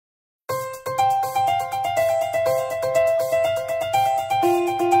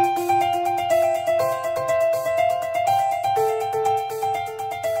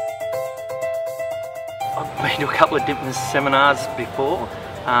couple of Dymphna seminars before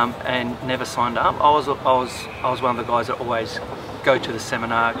and never signed up. I was one of the guys that always go to the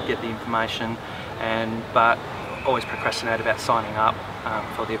seminar, get the information, but always procrastinate about signing up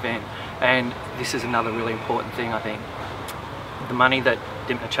for the event. And this is another really important thing, I think. The money that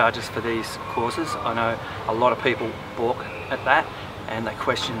Dymphna charges for these courses, I know a lot of people balk at that and they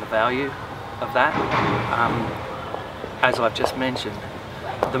question the value of that. As I've just mentioned,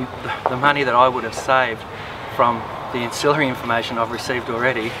 the money that I would have saved from the ancillary information I've received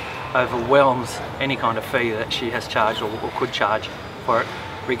already overwhelms any kind of fee that she has charged or could charge for it,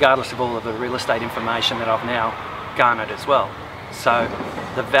 regardless of all of the real estate information that I've now garnered as well. So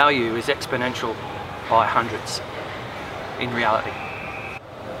the value is exponential by hundreds in reality.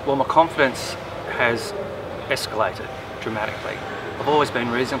 Well, my confidence has escalated dramatically. I've always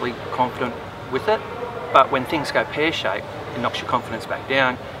been reasonably confident with it, but when things go pear-shaped, it knocks your confidence back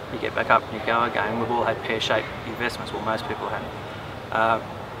down, you get back up and you go again. We've all had pear-shaped investments, well, most people have.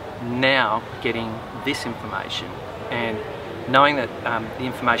 Now getting this information and knowing that the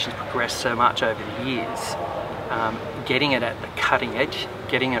information's progressed so much over the years, getting it at the cutting edge,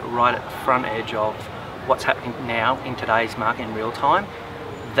 getting it right at the front edge of what's happening now in today's market in real time,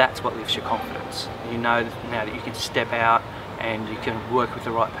 that's what lifts your confidence. You know now that you can step out and you can work with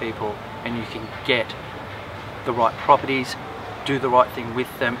the right people and you can get the right properties, do the right thing with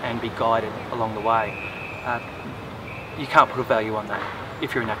them and be guided along the way. You can't put a value on that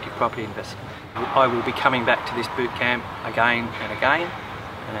if you're an active property investor. I will be coming back to this boot camp again and again,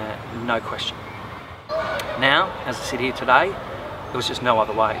 no question. Now, as I sit here today, there was just no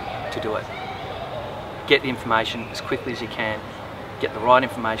other way to do it. Get the information as quickly as you can, get the right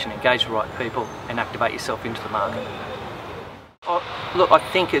information, engage the right people and activate yourself into the market. Look, I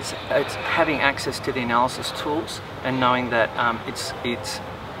think it's having access to the analysis tools and knowing that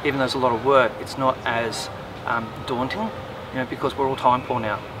even though there's a lot of work, it's not as daunting, because we're all time poor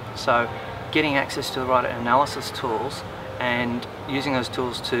now. So getting access to the right analysis tools and using those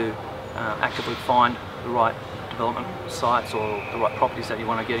tools to actively find the right development sites or the right properties that you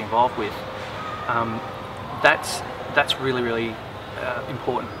want to get involved with, that's really, really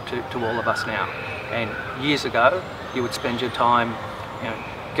important to all of us now. And years ago, you would spend your time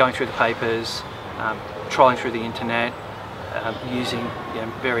going through the papers, trawling through the internet, using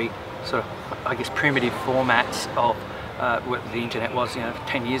very sort of, I guess, primitive formats of what the internet was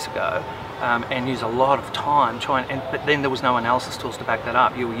 10 years ago, and use a lot of time but then there was no analysis tools to back that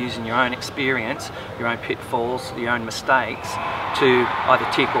up. You were using your own experience, your own pitfalls, your own mistakes to either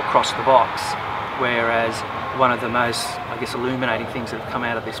tick or cross the box. Whereas one of the most, I guess, illuminating things that have come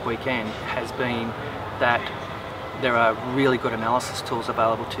out of this weekend has been that there are really good analysis tools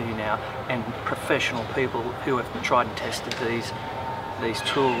available to you now, and professional people who have tried and tested these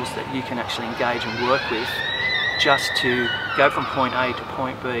tools that you can actually engage and work with just to go from point A to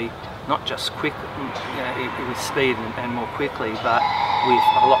point B, not just quick, with speed and more quickly, but with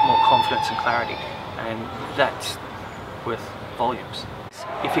a lot more confidence and clarity, and that's worth volumes.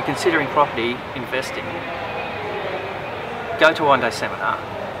 If you're considering property investing, go to a one-day seminar,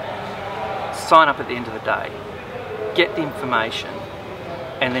 sign up at the end of the day, get the information,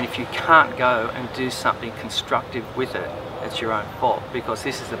 and then if you can't go and do something constructive with it, it's your own fault, because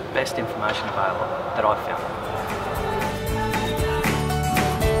this is the best information available that I've found.